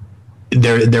will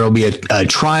there will be a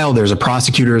trial. There's a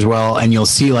prosecutor as well, and you'll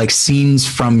see like scenes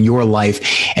from your life,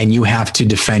 and you have to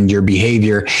defend your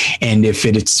behavior. And if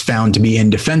it's found to be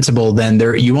indefensible, then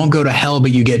you won't go to hell,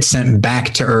 but you get sent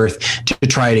back to Earth to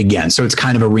try it again. So it's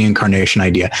kind of a reincarnation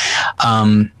idea,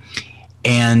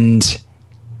 and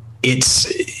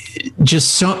it's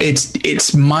just so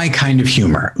it's my kind of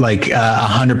humor, like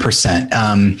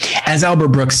 100%, as Albert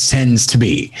Brooks tends to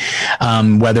be,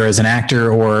 whether as an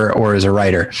actor or as a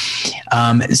writer.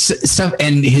 Stuff,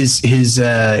 and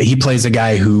he plays a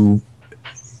guy who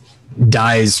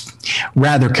dies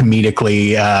rather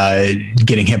comedically,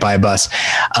 getting hit by a bus,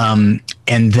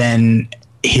 and then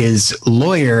his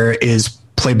lawyer is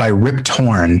played by Rip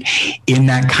Torn, in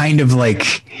that kind of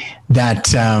like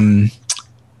that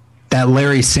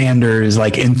Larry Sanders,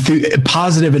 like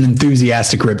positive and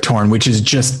enthusiastic Rip Torn, which is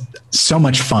just so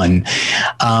much fun.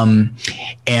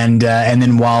 And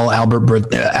then while Albert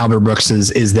Brooks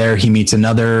is there, he meets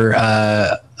another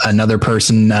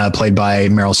person played by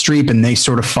Meryl Streep, and they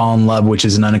sort of fall in love, which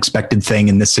is an unexpected thing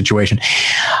in this situation.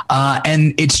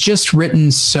 And it's just written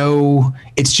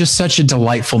it's just such a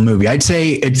delightful movie. I'd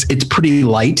say it's pretty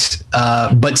light,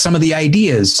 but some of the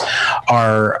ideas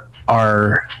are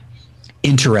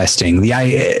interesting.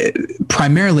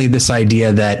 Primarily this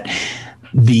idea that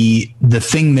the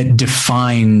thing that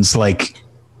defines like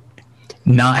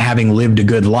not having lived a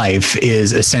good life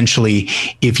is essentially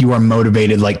if you are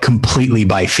motivated like completely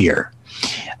by fear.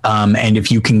 And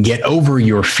if you can get over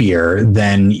your fear,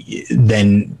 then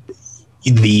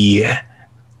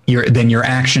your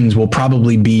actions will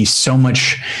probably be so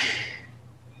much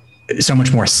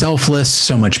more selfless,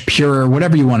 so much purer,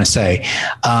 whatever you want to say.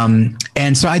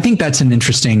 And so I think that's an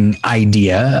interesting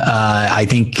idea. I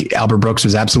think Albert Brooks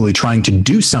was absolutely trying to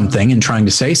do something and trying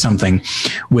to say something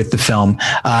with the film.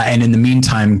 And in the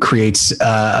meantime, creates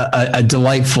a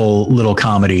delightful little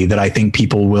comedy that I think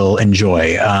people will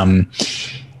enjoy.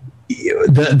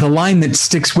 The line that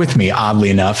sticks with me, oddly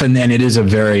enough, and it is a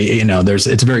very,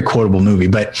 it's a very quotable movie,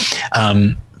 but,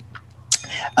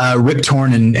 Rip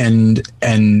Torn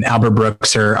and Albert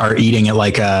Brooks are eating at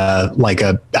like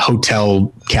a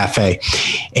hotel cafe,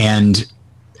 and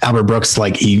Albert Brooks,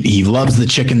 like he loves the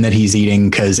chicken that he's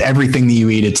eating because everything that you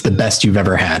eat, it's the best you've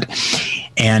ever had.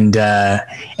 And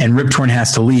Rip Torn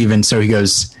has to leave. And so he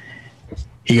goes,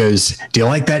 do you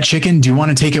like that chicken? Do you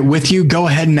want to take it with you? Go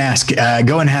ahead and ask,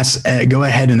 go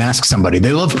ahead and ask somebody.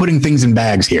 They love putting things in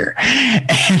bags here.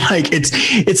 And like,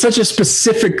 it's such a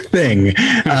specific thing,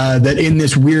 that in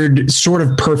this weird sort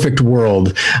of perfect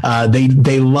world,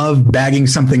 they love bagging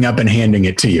something up and handing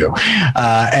it to you.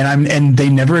 And they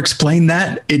never explained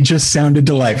that. It just sounded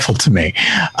delightful to me.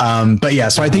 But yeah,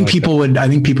 so I think people would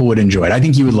enjoy it. I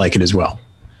think you would like it as well.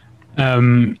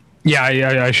 Yeah,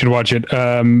 I should watch it.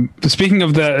 Speaking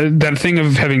of that thing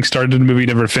of having started a movie,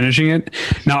 never finishing it.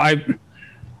 Now,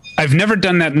 I've never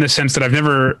done that in the sense that I've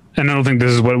never, and I don't think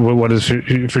this is what is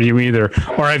for you either.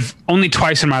 Or I've only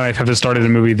twice in my life have started a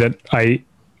movie that I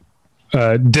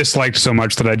disliked so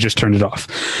much that I just turned it off.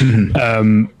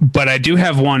 Mm-hmm. But I do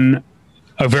have a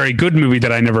very good movie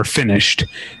that I never finished.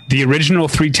 The original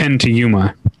 3:10 to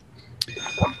Yuma.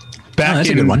 That's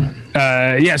a good one.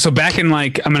 So back in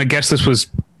I'm going to guess this was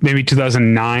maybe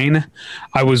 2009.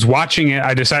 I was watching it.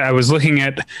 I was looking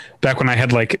at back when I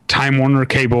had like Time Warner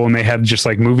cable and they had just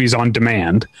like movies on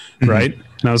demand. Mm-hmm. Right.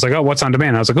 And I was like, oh, what's on demand?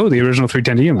 And I was like, oh, the original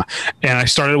 3:10 to Yuma. And I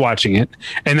started watching it.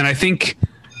 And then I think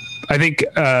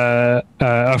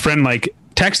a friend like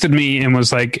texted me and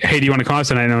was like, hey, do you want to come out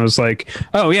tonight? And I was like,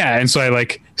 oh yeah. And so I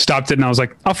like stopped it and I was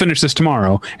like, I'll finish this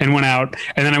tomorrow, and went out.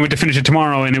 And then I went to finish it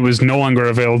tomorrow and it was no longer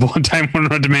available on Time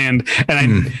Warner on demand.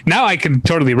 And now I can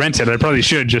totally rent it. I probably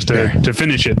should just to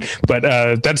finish it. But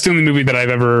that's the only movie that I've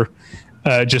ever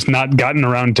just not gotten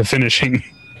around to finishing.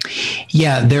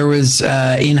 Yeah, there was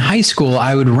in high school,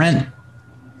 I would rent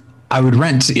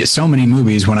so many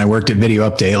movies when I worked at Video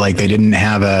Update. Like they didn't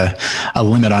have a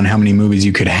limit on how many movies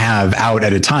you could have out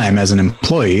at a time as an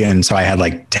employee. And so I had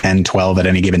like 10, 12 at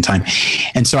any given time.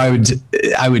 And so I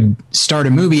would start a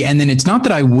movie, and then it's not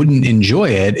that I wouldn't enjoy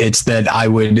it. It's that I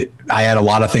had a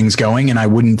lot of things going and I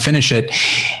wouldn't finish it.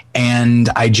 And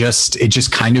it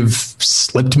just kind of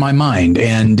slipped my mind.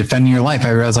 And Defending Your Life,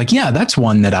 I was like, yeah, that's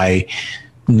one that I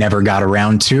never got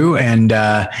around to. And,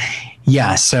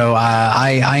 yeah, so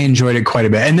I enjoyed it quite a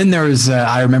bit. And then there was,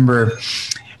 I remember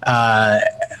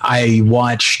I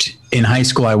watched in high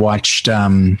school,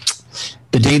 The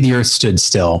Day the Earth Stood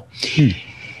Still.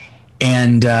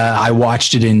 And I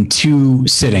watched it in 2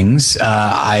 sittings.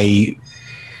 It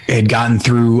had gotten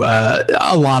through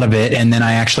a lot of it, and then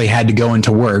I actually had to go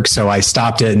into work, so I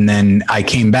stopped it, and then I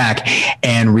came back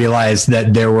and realized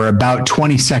that there were about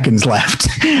 20 seconds left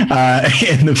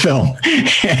in the film.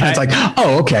 And it's like,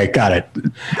 oh, okay, got it.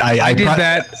 I did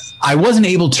that. I wasn't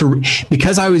able to,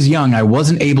 because I was young, I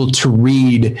wasn't able to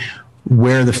read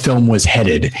where the film was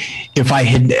headed. If I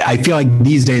had, I feel like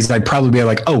these days I'd probably be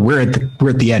like, oh, we're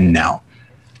at the end now.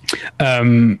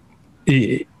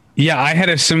 Yeah, I had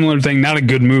a similar thing, not a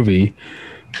good movie,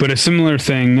 but a similar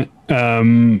thing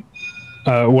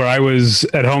where I was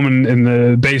at home in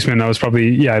the basement. I was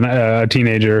probably, a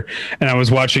teenager, and I was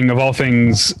watching, of all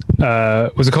things,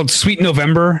 was it called Sweet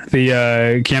November? The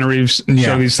Keanu Reeves,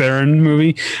 Charlize Theron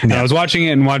movie. And I was watching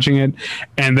it,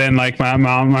 and then like my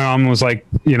mom was like,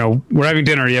 we're having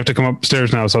dinner, you have to come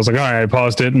upstairs now. So I was like, all right, I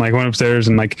paused it and like went upstairs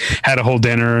and like had a whole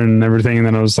dinner and everything. And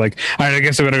then I was like, all right, I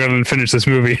guess I better go and finish this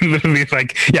movie. And literally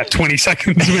like, 20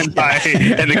 seconds went by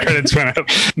and the credits went up.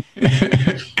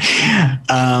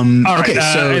 All right. Okay,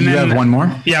 so you have one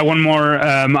more? Yeah, one more.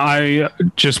 I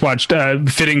just watched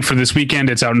Fitting for this weekend.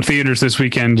 It's out in theaters this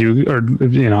weekend.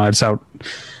 It's out.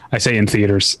 I say in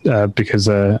theaters because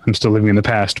I'm still living in the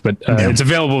past, but it's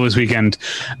available this weekend.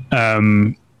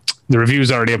 The review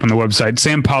is already up on the website.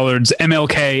 Sam Pollard's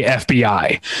MLK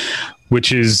FBI,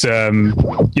 which is,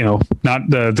 not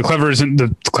the clever isn't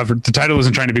the clever. The title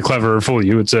isn't trying to be clever or fool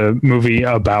you. It's a movie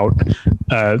about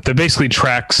that basically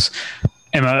tracks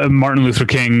Martin Luther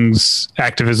King's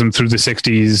activism through the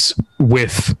 60s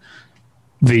with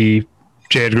the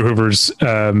J. Edgar Hoover's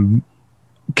kind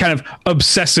of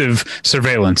obsessive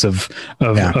surveillance of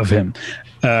him.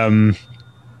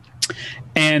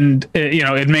 And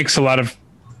it makes a lot of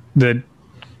the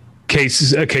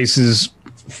cases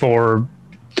for,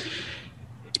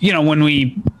 when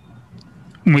we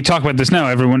talk about this now,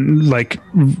 everyone like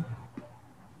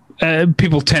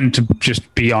people tend to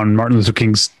just be on Martin Luther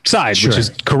King's side, which is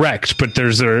correct. But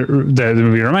the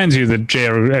movie reminds you that J.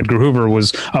 Edgar Hoover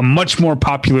was a much more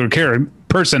popular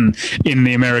person in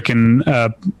the American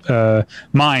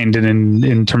mind and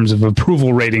in terms of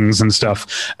approval ratings and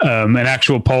stuff. An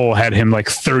actual poll had him like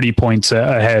 30 points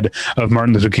ahead of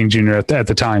Martin Luther King Jr. at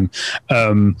the time.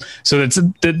 So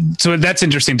that's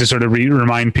interesting to sort of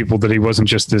remind people that he wasn't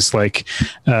just this like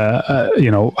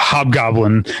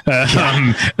hobgoblin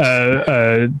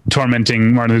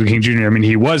tormenting Martin Luther King Jr. I mean,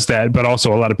 he was that, but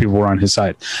also a lot of people were on his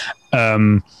side.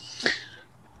 And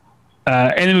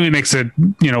the movie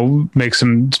makes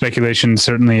some speculation,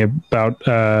 certainly about,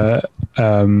 you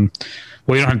don't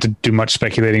have to do much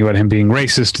speculating about him being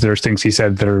racist. There's things he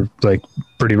said that are like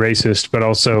pretty racist, but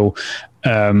also,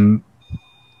 the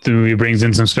movie brings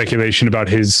in some speculation about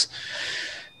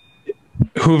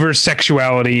Hoover's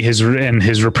sexuality, his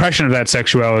repression of that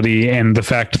sexuality, and the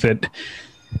fact that,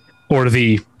 or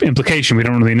the implication, we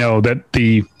don't really know, that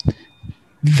the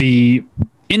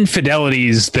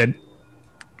infidelities that,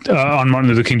 on Martin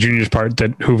Luther King Jr.'s part,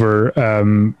 that Hoover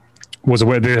was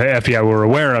aware, the FBI were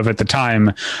aware of at the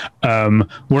time,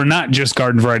 were not just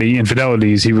garden variety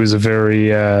infidelities. He was a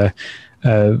very, at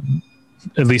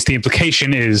least the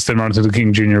implication is that Martin Luther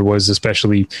King Jr. was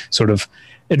especially sort of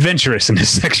adventurous in his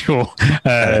sexual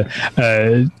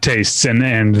tastes,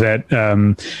 and that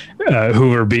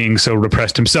Hoover, being so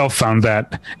repressed himself, found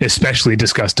that especially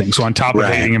disgusting. So on top of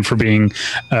hating him for being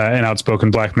an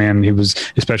outspoken black man, he was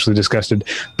especially disgusted.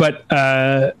 But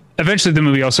eventually the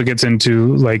movie also gets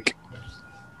into like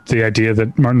the idea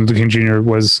that Martin Luther King Jr.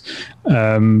 was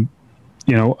a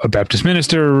Baptist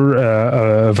minister,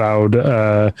 avowed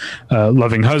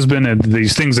loving husband, and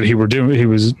these things that he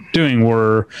was doing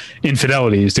were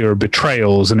infidelities. They were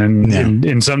betrayals, and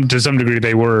to some degree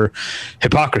they were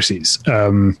hypocrisies.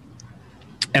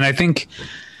 And I think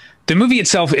the movie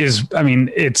itself is, I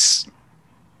mean,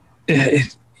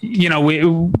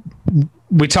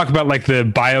 we talk about like the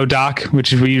biodoc,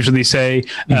 which we usually say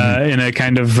in a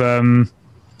kind of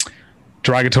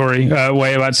derogatory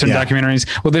way about certain documentaries.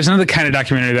 Well, there's another kind of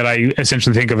documentary that I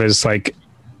essentially think of as like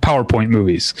PowerPoint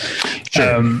movies.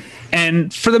 Sure.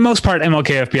 And for the most part,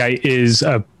 MLK FBI is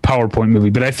a PowerPoint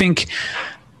movie, but I think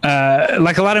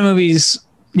like a lot of movies,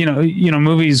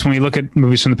 movies, when we look at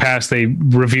movies from the past, they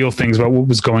reveal things about what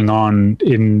was going on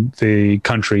in the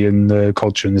country, in the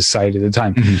culture, in the society at the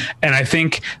time. Mm-hmm. And I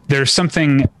think there's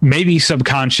something maybe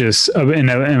subconscious in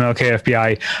MLK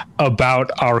FBI about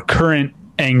our current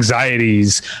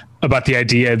anxieties about the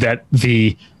idea that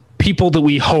the people that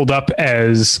we hold up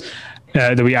as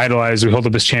that we idolize, we hold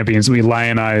up as champions, we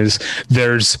lionize,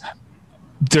 there's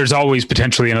always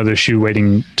potentially another shoe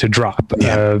waiting to drop.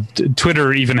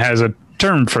 Twitter even has a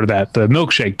term for that, the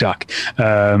milkshake duck,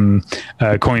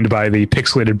 coined by the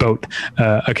Pixelated Boat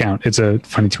account. It's a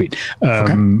funny tweet.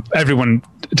 Everyone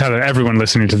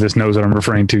listening to this knows what I'm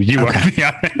referring to. You are.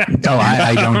 Yeah. Oh,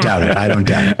 I don't doubt it. I don't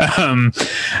doubt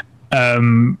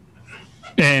it.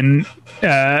 And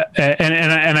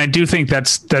I do think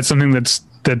that's something that's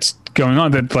going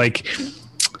on, that like,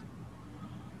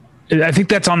 I think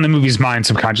that's on the movie's mind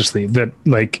subconsciously, that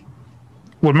like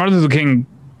what Martin Luther King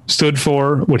stood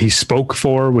for, what he spoke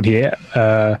for, what he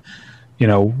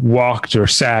walked or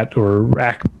sat or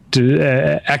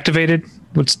activated.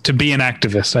 What's to be an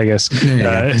activist, I guess.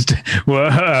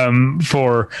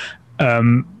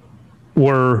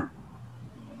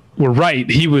 Were right.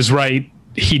 He was right.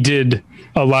 He did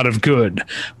a lot of good,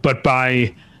 but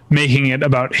by making it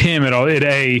about him at all, it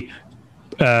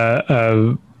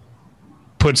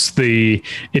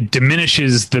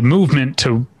diminishes the movement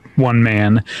to one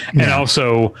man, and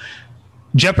also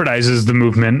jeopardizes the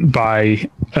movement by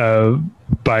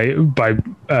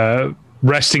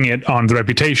resting it on the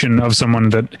reputation of someone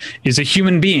that is a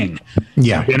human being.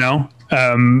 Yeah.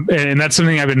 And that's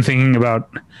something I've been thinking about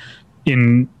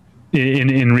in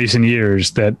recent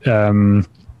years, that,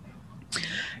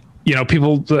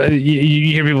 people, you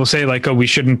hear people say like, oh, we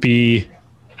shouldn't be,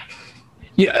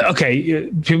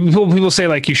 people say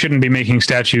like, you shouldn't be making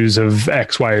statues of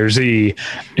X, Y, or Z.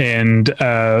 And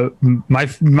my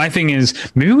thing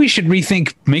is, maybe we should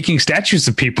rethink making statues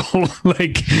of people.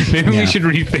 Like maybe we should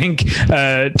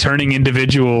rethink turning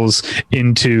individuals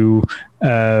into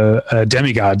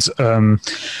demigods. But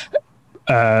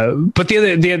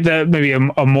the maybe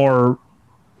a more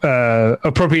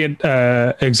appropriate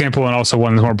example, and also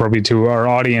one that's more appropriate to our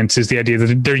audience, is the idea that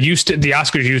the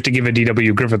Oscars used to give a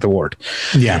D.W. Griffith Award.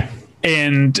 Yeah.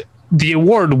 And the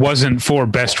award wasn't for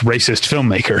best racist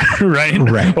filmmaker, right?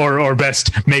 Right. Or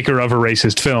best maker of a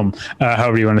racist film,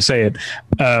 however you want to say it.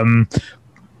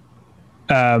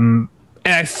 And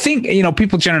I think,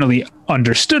 people generally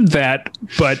understood that,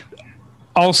 but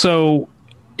also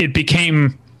it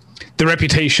became, the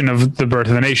reputation of The Birth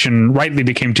of a Nation rightly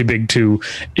became too big to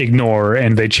ignore,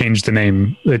 and they changed the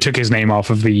name. They took his name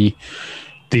off of the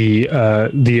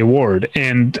award,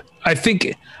 and I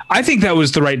think that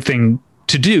was the right thing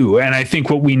to do. And I think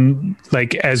what we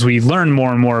like, as we learn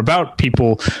more and more about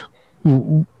people,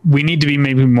 we need to be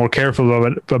maybe more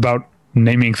careful about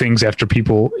naming things after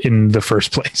people in the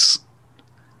first place.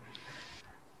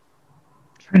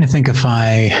 I'm trying to think if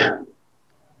I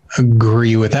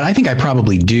agree with that. I think I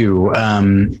probably do.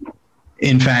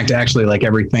 In fact, actually, like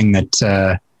everything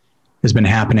that has been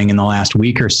happening in the last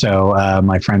week or so,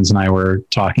 my friends and I were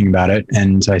talking about it,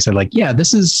 and I said, like, yeah,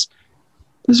 this is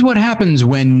what happens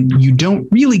when you don't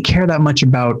really care that much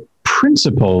about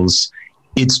principles.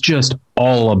 It's just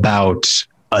all about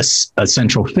a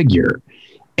central figure,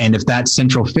 and if that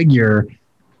central figure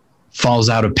falls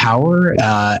out of power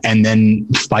and then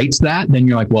fights that, then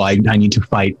you're like, well, I need to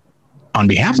fight on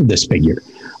behalf of this figure.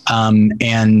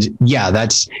 And yeah,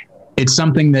 it's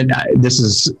something that this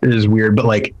is weird, but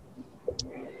like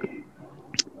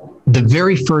the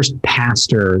very first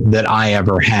pastor that I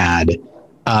ever had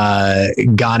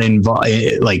got involved,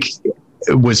 like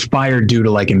was fired due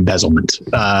to like embezzlement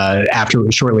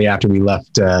shortly after we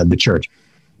left the church.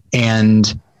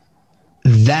 And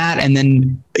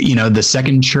then, the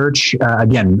second church,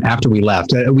 again, after we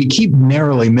left, we keep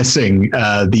narrowly missing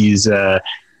these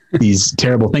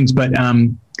terrible things, but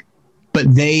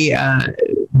they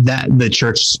that the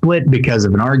church split because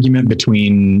of an argument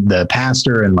between the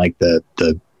pastor and like the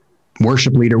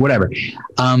worship leader, whatever.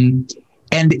 And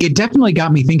it definitely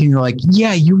got me thinking, like,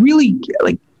 yeah, you really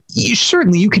like,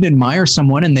 certainly you can admire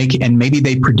someone and maybe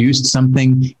they produced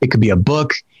something. It could be a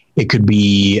book, it could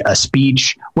be a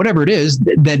speech, whatever it is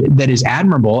that is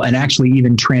admirable and actually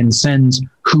even transcends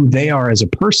who they are as a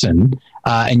person.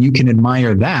 And you can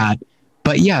admire that.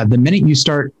 But yeah, the minute you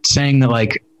start saying that,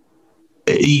 like,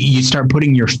 you start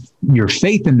putting your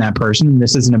faith in that person, and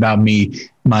this isn't about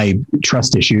my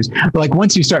trust issues, but like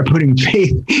once you start putting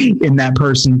faith in that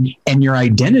person and your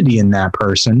identity in that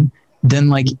person, then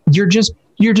like you're just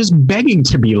begging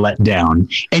to be let down,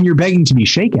 and you're begging to be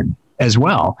shaken as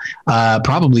well,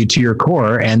 probably to your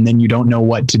core, and then you don't know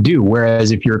what to do.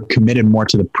 Whereas if you're committed more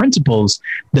to the principles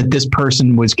that this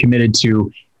person was committed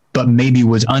to, but maybe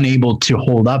was unable to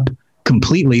hold up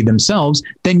completely themselves,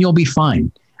 then you'll be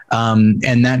fine.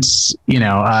 And that's,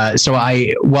 so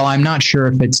while I'm not sure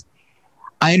if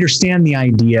I understand the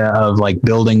idea of like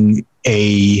building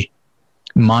a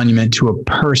monument to a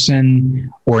person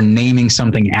or naming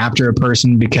something after a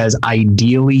person, because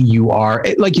ideally you are,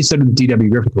 like you said with the D.W.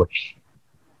 Griffith,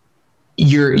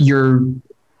 you're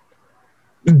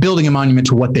building a monument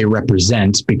to what they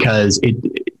represent, because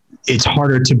it's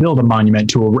harder to build a monument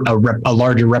to a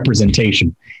larger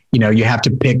representation. You know, you have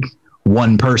to pick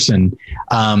one person.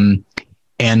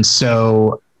 And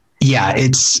so, yeah,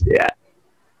 it's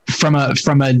from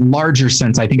a larger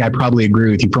sense, I think I probably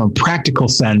agree with you. From a practical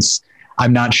sense,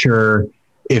 I'm not sure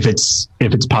if it's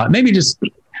maybe just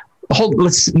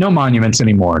no monuments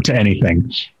anymore to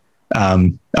anything.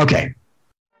 Okay.